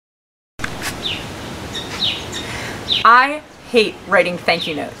I hate writing thank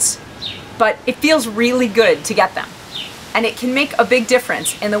you notes, but it feels really good to get them. And it can make a big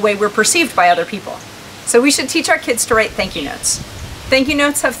difference in the way we're perceived by other people. So we should teach our kids to write thank you notes. Thank you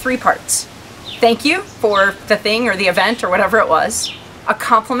notes have 3 parts. Thank you for the thing or the event or whatever it was, a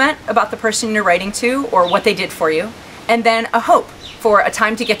compliment about the person you're writing to or what they did for you, and then a hope for a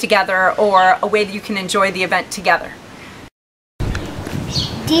time to get together or a way that you can enjoy the event together.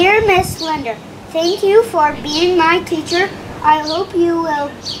 Dear Miss Linder, thank you for being my teacher. I hope you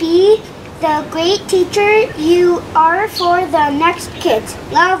will be the great teacher you are for the next kids.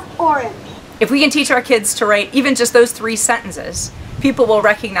 Love, Oren. If we can teach our kids to write even just those 3 sentences, people will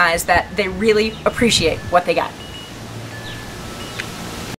recognize that they really appreciate what they got.